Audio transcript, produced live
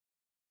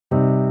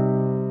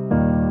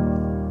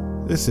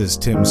This is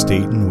Tim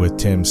Staten with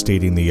Tim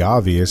Stating the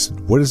Obvious.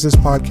 What is this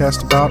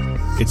podcast about?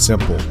 It's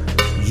simple.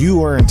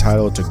 You are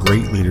entitled to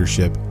great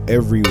leadership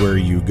everywhere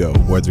you go,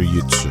 whether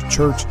it's to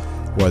church,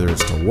 whether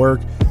it's to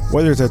work,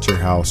 whether it's at your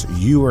house,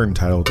 you are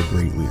entitled to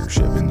great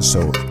leadership. And so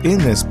in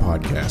this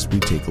podcast, we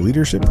take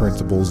leadership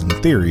principles and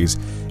theories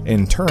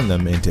and turn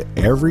them into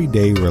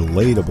everyday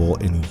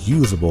relatable and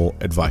usable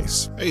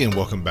advice. Hey, and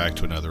welcome back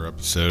to another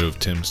episode of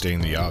Tim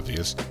Stating the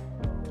Obvious.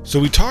 So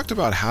we talked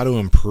about how to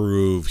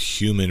improve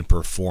human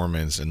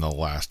performance in the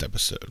last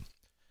episode.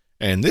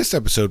 And this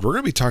episode, we're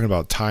going to be talking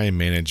about time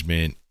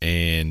management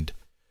and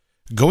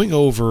going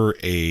over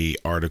a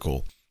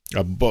article.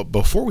 But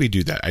before we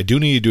do that, I do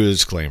need to do a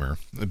disclaimer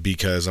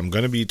because I'm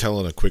going to be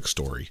telling a quick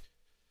story.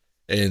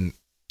 And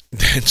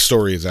that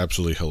story is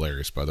absolutely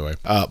hilarious, by the way.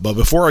 But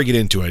before I get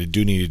into it, I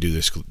do need to do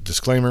this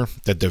disclaimer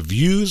that the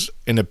views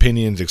and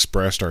opinions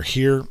expressed are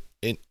here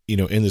in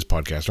this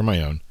podcast are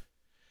my own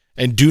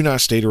and do not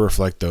state or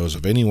reflect those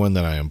of anyone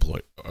that I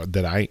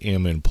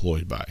am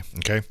employed by.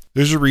 Okay.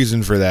 There's a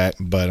reason for that,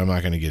 but I'm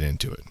not going to get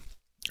into it.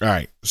 All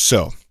right.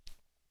 So,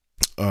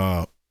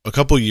 a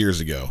couple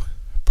years ago,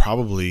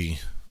 probably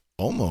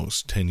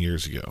almost 10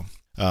 years ago,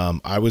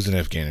 I was in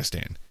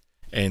Afghanistan.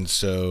 And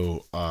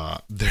so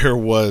there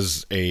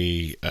was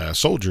a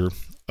soldier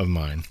of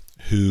mine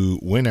who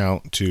went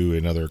out to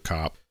another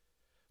COP,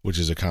 which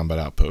is a combat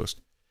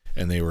outpost,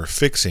 and they were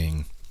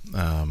fixing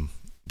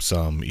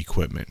some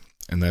equipment.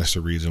 And that's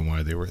the reason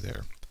why they were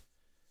there.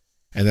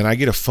 And then I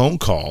get a phone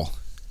call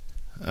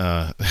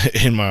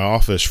in my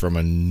office from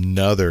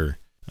another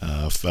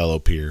fellow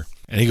peer.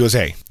 And he goes,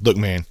 "Hey, look,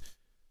 man,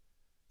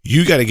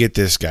 you got to get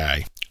this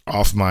guy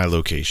off my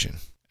location."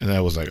 And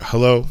I was like,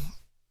 "Hello,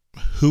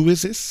 who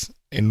is this?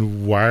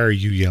 And why are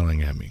you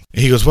yelling at me?"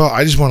 And he goes, "Well,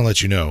 I just want to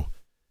let you know,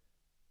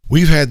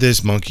 we've had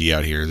this monkey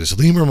out here, this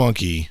lemur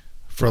monkey,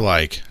 for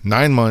like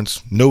 9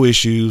 months, no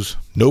issues,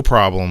 no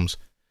problems.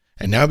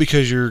 And now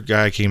because your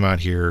guy came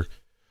out here,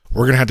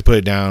 we're going to have to put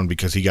it down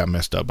because he got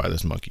messed up by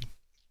this monkey."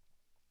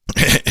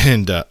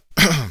 and I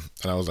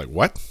was like,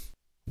 "What?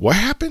 What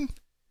happened?"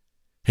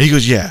 And he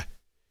goes, "Yeah,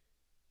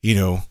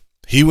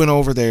 he went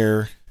over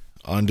there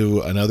onto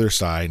another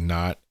side,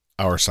 not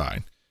our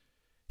side.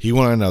 He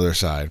went on another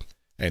side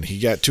and he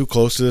got too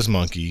close to this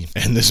monkey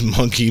and this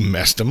monkey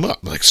messed him up,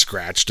 like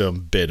scratched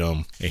him, bit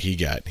him, and he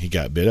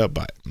got bit up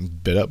by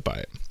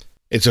it.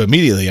 And so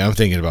immediately I'm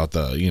thinking about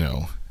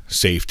the,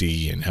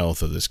 safety and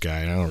health of this guy.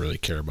 And I don't really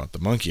care about the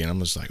monkey. And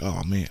I'm just like,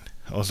 oh man.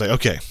 I was like,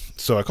 okay.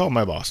 So I called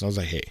my boss and I was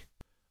like, "Hey,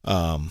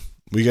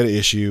 we got an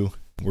issue.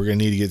 We're going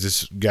to need to get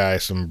this guy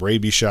some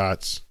rabies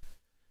shots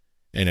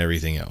and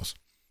everything else."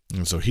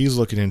 And so he's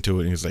looking into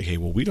it and he's like, "Hey,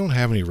 well, we don't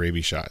have any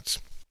rabies shots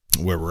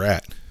where we're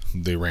at.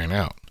 They ran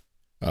out."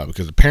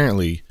 Because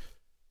apparently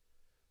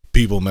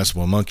people messing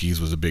with monkeys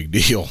was a big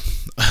deal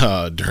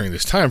during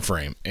this time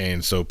frame.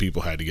 And so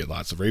people had to get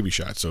lots of rabies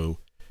shots. So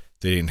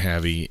they didn't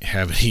have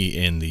any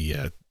in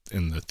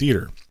the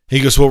theater.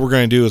 He goes, "What we're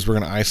going to do is we're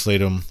going to isolate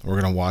him. We're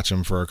going to watch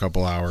him for a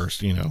couple hours,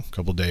 a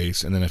couple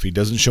days. And then if he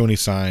doesn't show any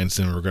signs,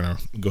 then we're going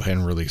to go ahead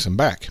and release him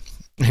back."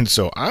 And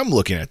so I'm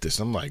looking at this.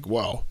 I'm like,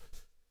 whoa.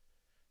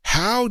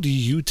 How do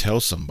you tell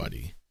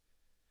somebody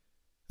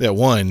that,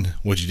 one,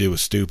 what you did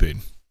was stupid,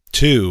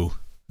 two,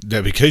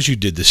 that because you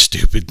did this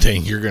stupid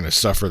thing, you're going to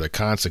suffer the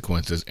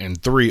consequences,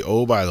 and three,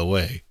 oh, by the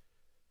way,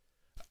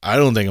 I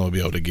don't think I'm going to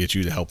be able to get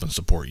you the help and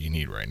support you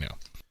need right now.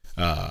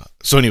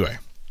 So anyway,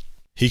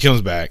 he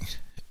comes back,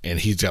 and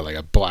he's got like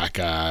a black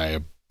eye,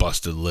 a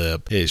busted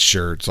lip, his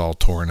shirt's all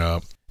torn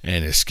up,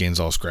 and his skin's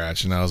all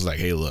scratched, and I was like,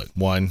 "Hey, look,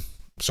 one,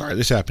 sorry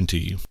this happened to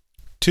you.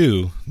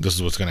 Two, this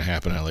is what's going to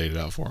happen." I laid it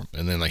out for him.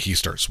 And then he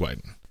starts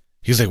sweating.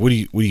 He's like, what do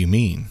you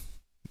mean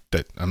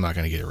that I'm not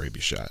going to get a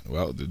rabies shot?"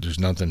 "Well, there's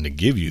nothing to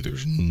give you.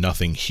 There's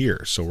nothing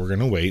here. So we're going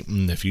to wait.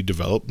 And if you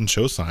develop and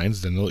show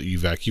signs, then they'll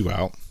evac you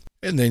out.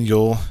 And then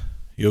you'll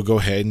go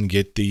ahead and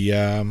get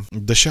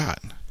the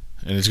shot.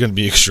 And it's going to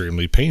be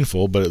extremely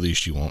painful, but at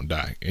least you won't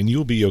die. And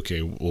you'll be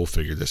okay. We'll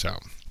figure this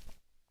out."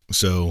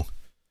 So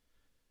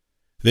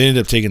they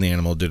ended up taking the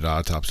animal, did an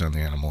autopsy on the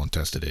animal, and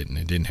tested it, and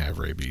it didn't have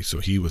rabies,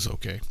 so he was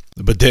okay.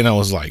 But then I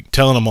was like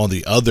telling him all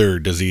the other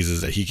diseases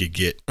that he could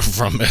get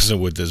from messing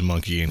with this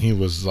monkey, and he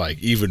was like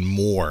even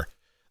more.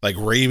 Like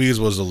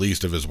rabies was the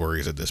least of his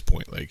worries at this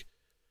point. Like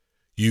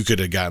you could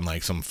have gotten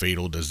like some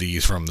fatal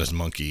disease from this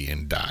monkey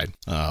and died.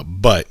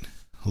 But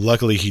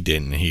luckily he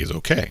didn't, and he is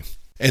okay.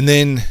 And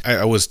then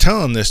I was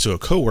telling this to a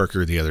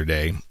coworker the other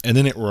day, and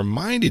then it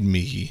reminded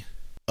me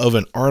of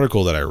an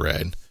article that I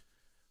read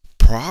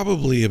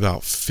probably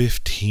about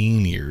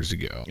 15 years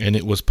ago, and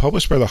it was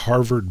published by the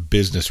Harvard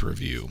Business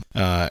Review,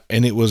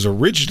 and it was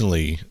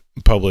originally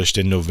published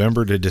in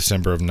November to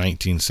December of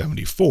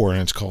 1974,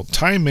 and it's called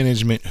 "Time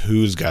Management,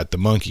 Who's Got the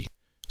Monkey?"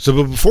 So,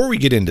 but before we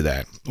get into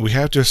that, we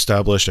have to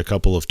establish a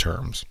couple of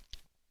terms.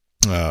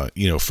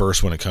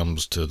 First when it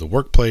comes to the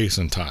workplace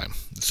and time.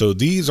 So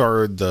these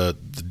are the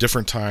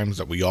different times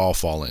that we all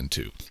fall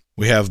into.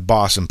 We have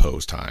boss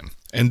imposed time.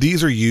 And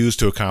these are used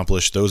to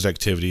accomplish those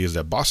activities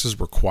that bosses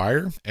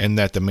require and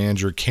that the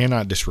manager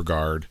cannot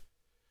disregard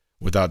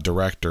without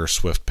direct or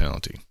swift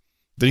penalty.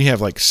 Then you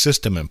have like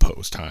system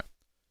imposed time.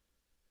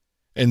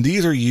 And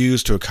these are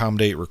used to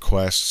accommodate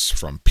requests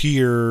from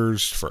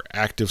peers for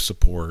active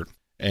support.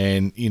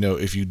 And,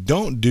 if you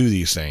don't do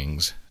these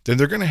things, then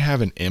they're going to have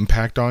an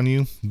impact on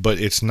you, but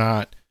it's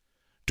not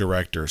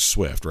direct or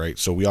swift, right?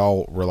 So we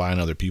all rely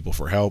on other people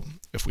for help.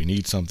 If we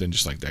need something,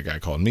 just like that guy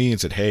called me and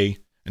said, hey,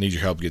 I need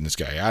your help getting this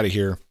guy out of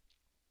here.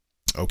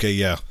 Okay,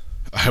 yeah,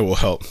 I will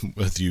help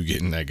with you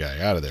getting that guy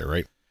out of there,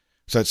 right?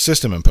 So that's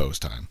system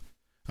imposed time.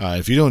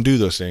 If you don't do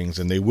those things,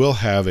 then they will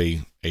have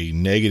a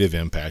negative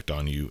impact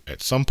on you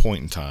at some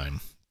point in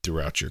time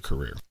throughout your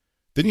career.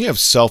 Then you have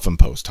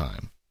self-imposed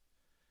time.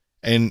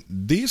 And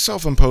these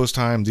self-imposed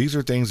time, these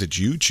are things that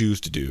you choose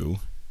to do,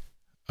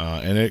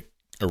 and it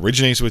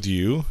originates with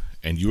you,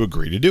 and you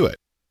agree to do it.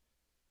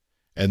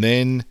 And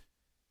then,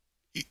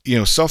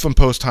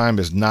 self-imposed time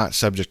is not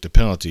subject to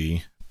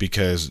penalty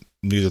because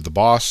neither the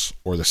boss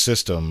or the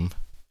system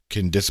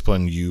can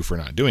discipline you for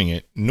not doing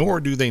it, nor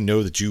do they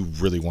know that you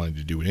really wanted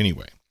to do it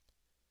anyway.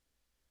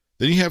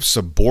 Then you have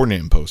subordinate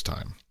imposed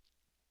time.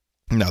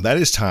 Now, that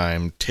is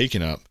time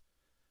taken up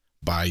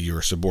by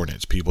your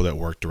subordinates, people that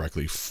work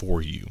directly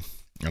for you,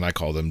 and I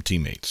call them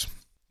teammates.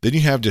 Then you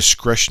have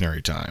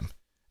discretionary time,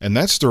 and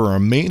that's the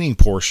remaining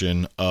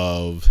portion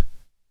of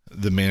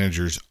the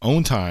manager's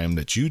own time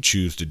that you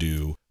choose to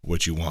do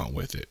what you want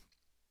with it.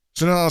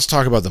 So now let's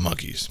talk about the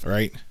monkeys, all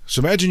right?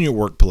 So imagine your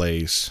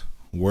workplace,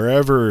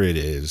 wherever it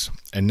is,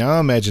 and now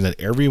imagine that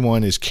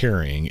everyone is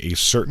carrying a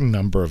certain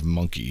number of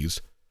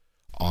monkeys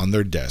on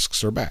their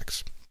desks or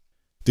backs.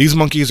 These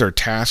monkeys are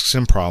tasks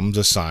and problems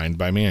assigned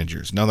by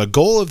managers. Now, the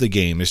goal of the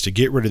game is to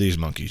get rid of these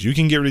monkeys. You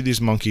can get rid of these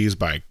monkeys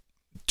by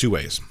two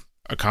ways: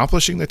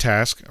 accomplishing the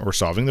task or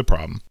solving the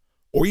problem,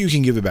 or you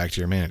can give it back to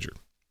your manager.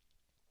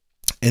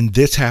 And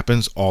this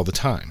happens all the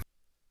time,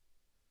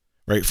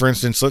 right? For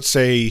instance, let's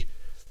say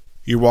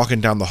you're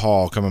walking down the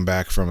hall coming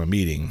back from a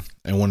meeting,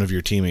 and one of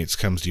your teammates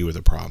comes to you with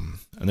a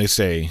problem. And they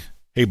say,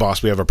 hey,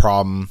 boss, we have a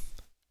problem.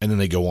 And then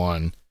they go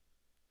on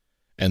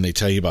and they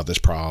tell you about this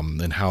problem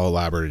and how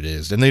elaborate it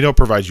is, and they don't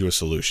provide you a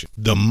solution.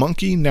 The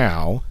monkey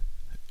now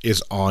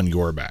is on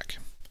your back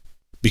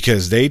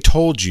because they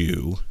told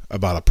you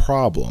about a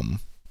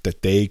problem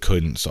that they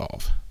couldn't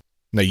solve.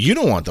 Now, you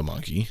don't want the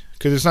monkey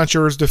because it's not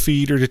yours to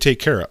feed or to take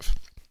care of.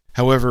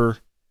 However,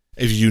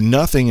 if you do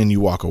nothing and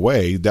you walk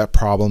away, that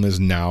problem is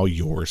now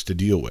yours to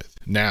deal with.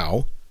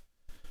 Now,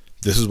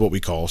 this is what we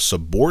call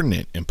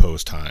subordinate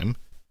imposed time,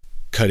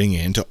 cutting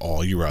into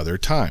all your other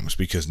times,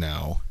 because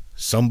now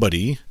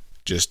somebody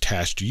just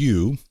tasked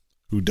you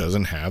who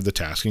doesn't have the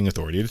tasking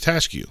authority to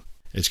task you.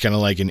 It's kind of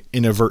like an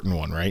inadvertent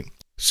one, right?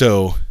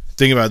 So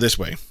think about it this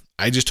way.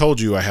 I just told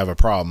you I have a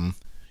problem.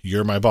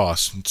 You're my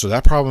boss. So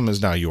that problem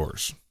is now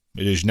yours.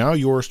 It is now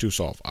yours to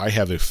solve. I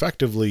have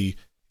effectively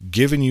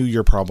given you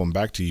your problem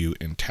back to you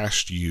and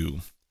tasked you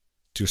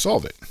to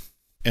solve it.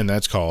 And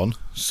that's called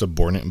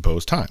subordinate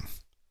imposed time.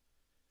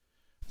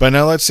 But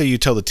now let's say you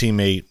tell the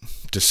teammate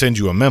to send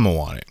you a memo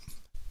on it.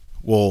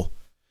 Well,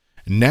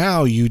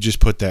 now you just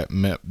put that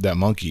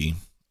monkey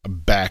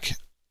back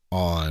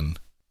on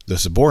the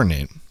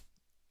subordinate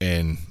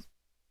and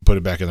put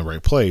it back in the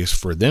right place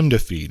for them to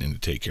feed and to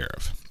take care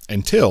of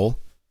until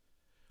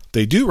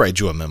they do write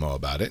you a memo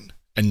about it.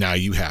 And now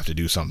you have to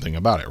do something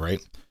about it,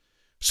 right?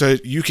 So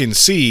you can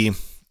see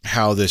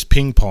how this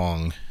ping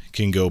pong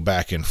can go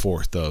back and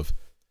forth of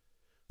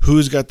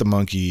who's got the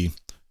monkey,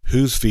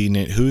 who's feeding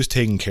it, who's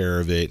taking care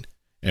of it,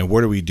 and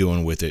what are we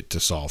doing with it to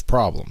solve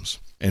problems.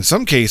 In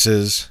some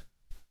cases,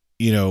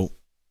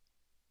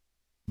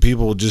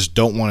 people just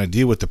don't want to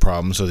deal with the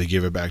problem, so they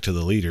give it back to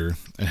the leader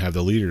and have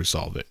the leader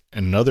solve it.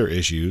 And in other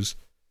issues,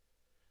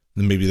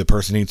 then maybe the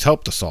person needs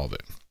help to solve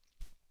it.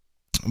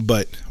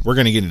 But we're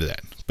going to get into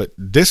that. But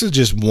this is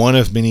just one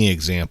of many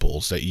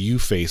examples that you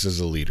face as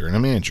a leader and a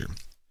manager.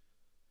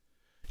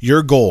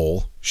 Your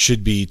goal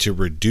should be to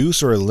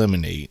reduce or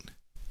eliminate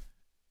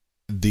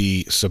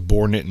the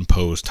subordinate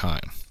imposed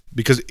time.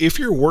 Because if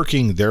you're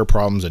working their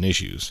problems and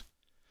issues,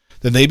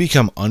 then they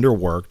become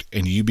underworked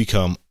and you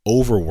become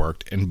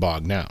overworked and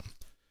bogged down.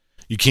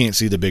 You can't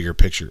see the bigger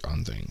picture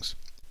on things.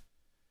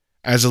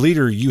 As a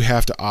leader, you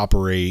have to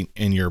operate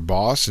in your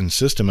boss and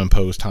system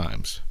imposed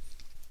times.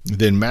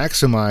 Then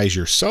maximize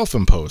your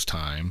self-imposed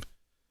time.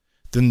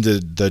 Then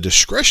the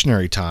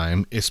discretionary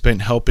time is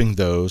spent helping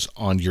those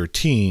on your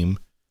team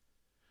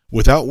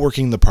without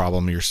working the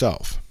problem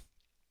yourself.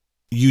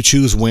 You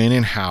choose when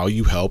and how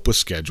you help with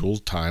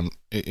scheduled time,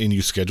 and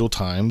you schedule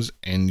times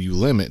and you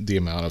limit the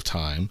amount of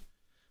time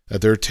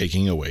that they're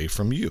taking away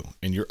from you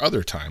in your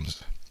other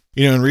times.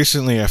 And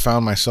recently I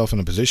found myself in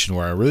a position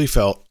where I really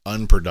felt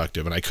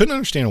unproductive and I couldn't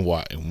understand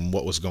why and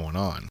what was going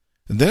on.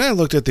 And then I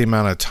looked at the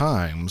amount of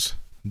times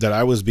that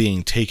I was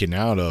being taken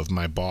out of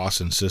my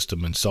boss and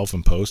system and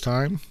self-imposed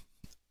time,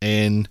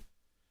 and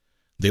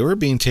they were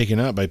being taken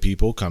up by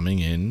people coming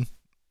in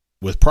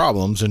with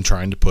problems and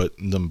trying to put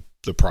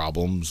the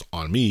problems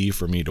on me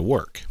for me to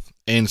work.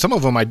 And some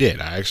of them I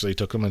did. I actually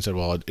took them and said,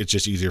 well, it's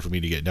just easier for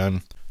me to get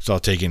done, so I'll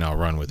take it and I'll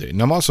run with it.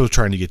 And I'm also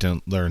trying to get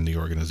to learn the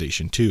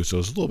organization too, so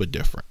it's a little bit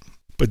different.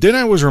 But then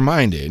I was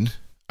reminded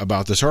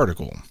about this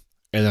article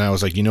And then I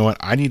was like, you know what?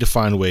 I need to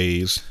find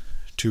ways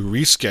to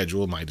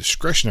reschedule my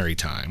discretionary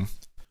time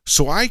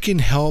so I can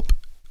help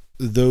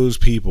those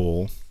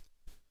people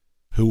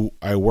who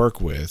I work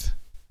with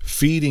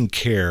feed and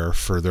care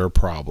for their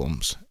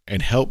problems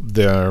and help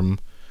them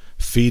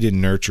feed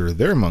and nurture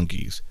their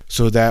monkeys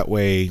so that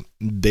way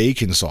they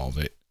can solve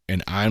it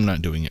and I'm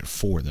not doing it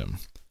for them.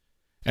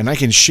 And I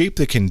can shape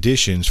the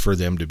conditions for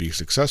them to be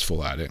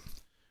successful at it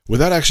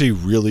without actually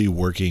really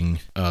working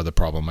the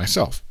problem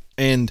myself.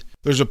 And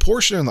there's a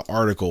portion in the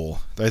article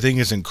that I think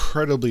is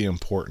incredibly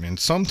important. And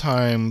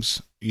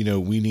sometimes,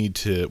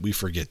 we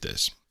forget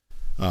this.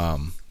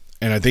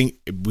 And I think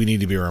we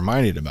need to be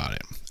reminded about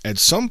it. At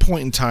some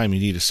point in time, you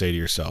need to say to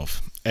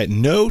yourself, at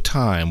no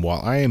time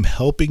while I am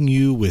helping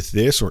you with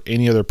this or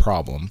any other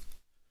problem,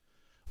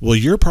 will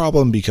your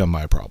problem become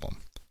my problem.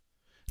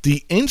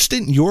 The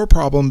instant your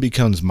problem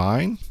becomes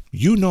mine,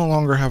 you no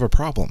longer have a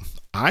problem.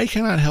 I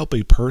cannot help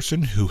a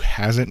person who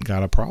hasn't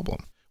got a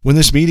problem. When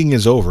this meeting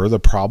is over, the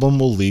problem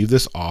will leave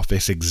this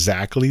office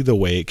exactly the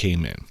way it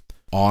came in,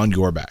 on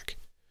your back.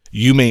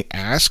 You may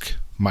ask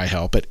my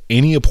help at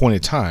any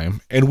appointed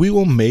time, and we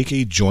will make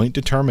a joint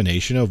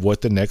determination of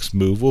what the next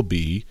move will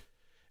be,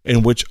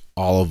 in which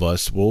all of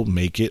us will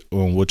make it,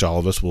 or which all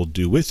of us will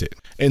do with it.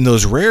 In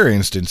those rare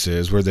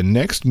instances where the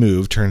next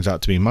move turns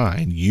out to be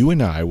mine, you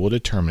and I will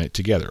determine it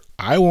together.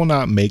 I will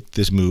not make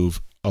this move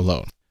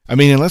alone.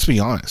 And let's be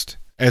honest.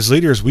 As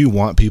leaders, we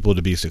want people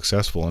to be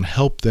successful and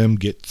help them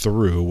get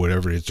through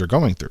whatever it is they're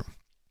going through.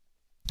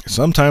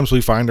 Sometimes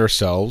we find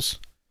ourselves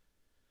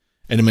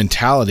in a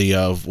mentality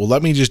of, well,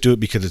 let me just do it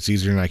because it's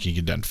easier and I can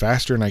get done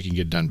faster and I can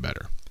get done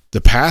better. The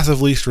path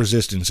of least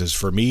resistance is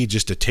for me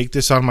just to take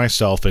this on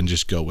myself and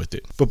just go with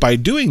it. But by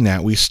doing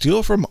that, we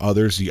steal from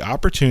others the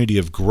opportunity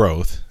of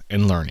growth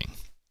and learning.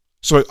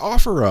 So I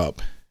offer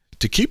up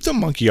to keep the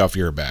monkey off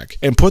your back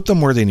and put them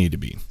where they need to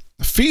be.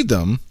 Feed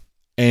them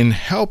and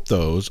help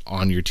those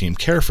on your team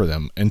care for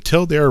them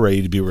until they are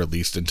ready to be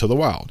released into the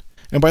wild.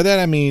 And by that,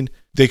 I mean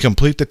they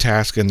complete the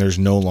task and there's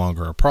no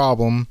longer a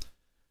problem,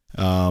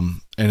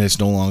 and it's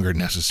no longer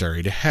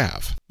necessary to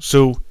have.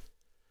 So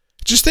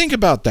just think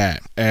about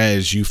that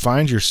as you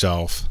find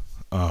yourself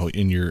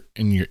in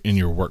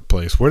your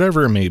workplace,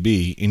 whatever it may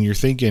be, and you're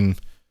thinking,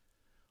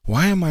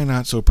 why am I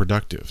not so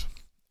productive?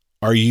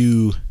 Are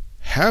you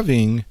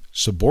having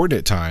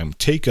subordinate time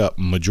take up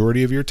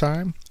majority of your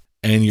time,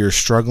 and you're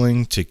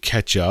struggling to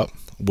catch up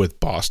with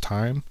boss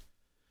time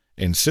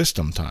and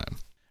system time?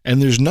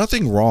 And there's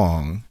nothing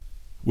wrong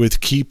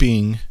with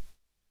keeping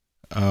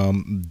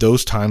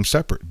those times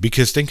separate,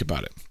 because think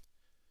about it.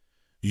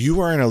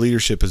 You are in a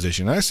leadership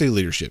position. I say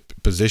leadership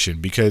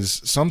position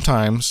because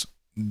sometimes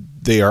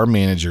they are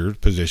manager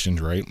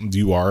positions, right?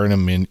 You are in a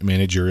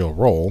managerial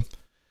role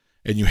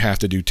and you have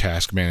to do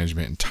task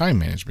management and time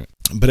management.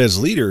 But as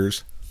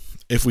leaders,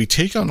 if we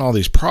take on all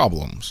these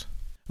problems,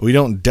 we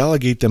don't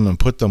delegate them and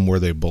put them where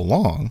they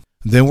belong,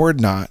 then we're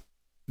not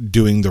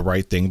doing the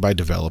right thing by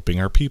developing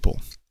our people.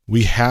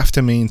 We have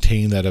to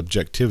maintain that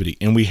objectivity,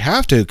 and we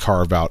have to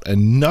carve out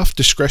enough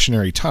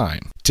discretionary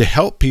time to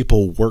help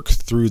people work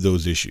through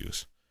those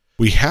issues.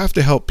 We have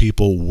to help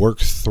people work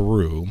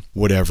through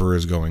whatever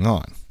is going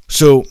on.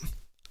 So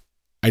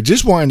I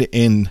just wanted to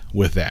end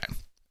with that,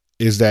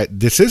 is that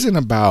this isn't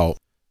about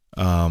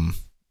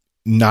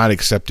not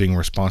accepting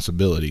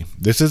responsibility.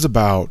 This is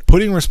about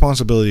putting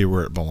responsibility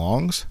where it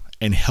belongs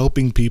and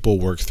helping people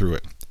work through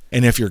it.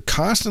 And if you're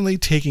constantly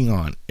taking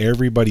on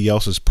everybody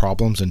else's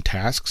problems and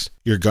tasks,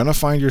 you're going to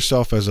find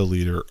yourself as a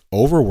leader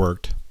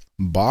overworked,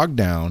 bogged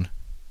down,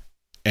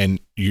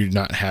 and you're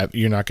not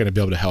going to be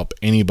able to help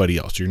anybody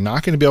else. You're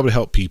not going to be able to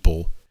help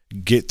people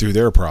get through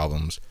their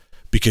problems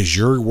because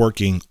you're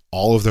working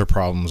all of their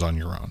problems on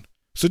your own.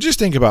 So just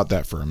think about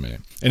that for a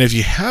minute. And if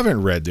you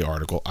haven't read the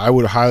article, I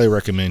would highly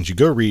recommend you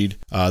go read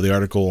the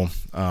article,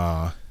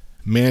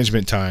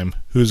 Management Time,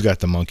 Who's Got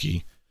the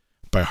Monkey,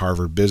 by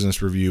Harvard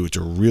Business Review. It's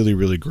a really,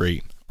 really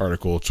great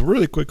article. It's a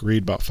really quick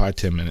read, about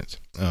 5-10 minutes,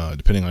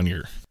 depending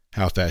on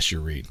how fast you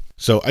read.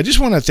 So I just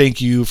want to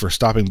thank you for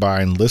stopping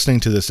by and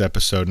listening to this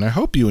episode, and I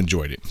hope you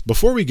enjoyed it.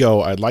 Before we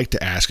go, I'd like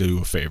to ask you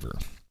a favor.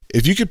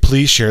 If you could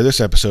please share this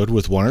episode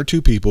with one or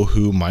two people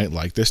who might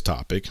like this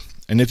topic,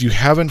 and if you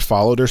haven't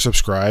followed or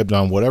subscribed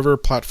on whatever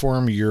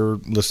platform you're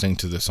listening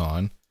to this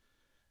on,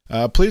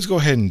 please go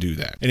ahead and do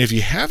that. And if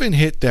you haven't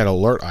hit that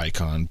alert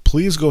icon,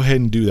 please go ahead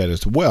and do that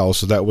as well,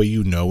 so that way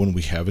you know when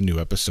we have a new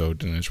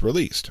episode and it's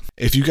released.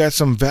 If you got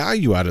some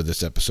value out of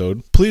this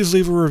episode, please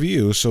leave a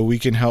review so we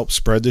can help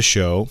spread the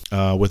show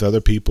with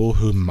other people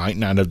who might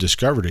not have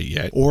discovered it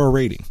yet, or a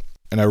rating.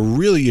 And I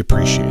really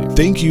appreciate it.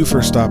 Thank you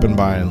for stopping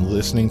by and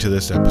listening to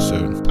this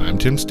episode. I'm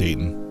Tim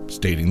Staten,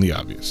 stating the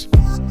obvious.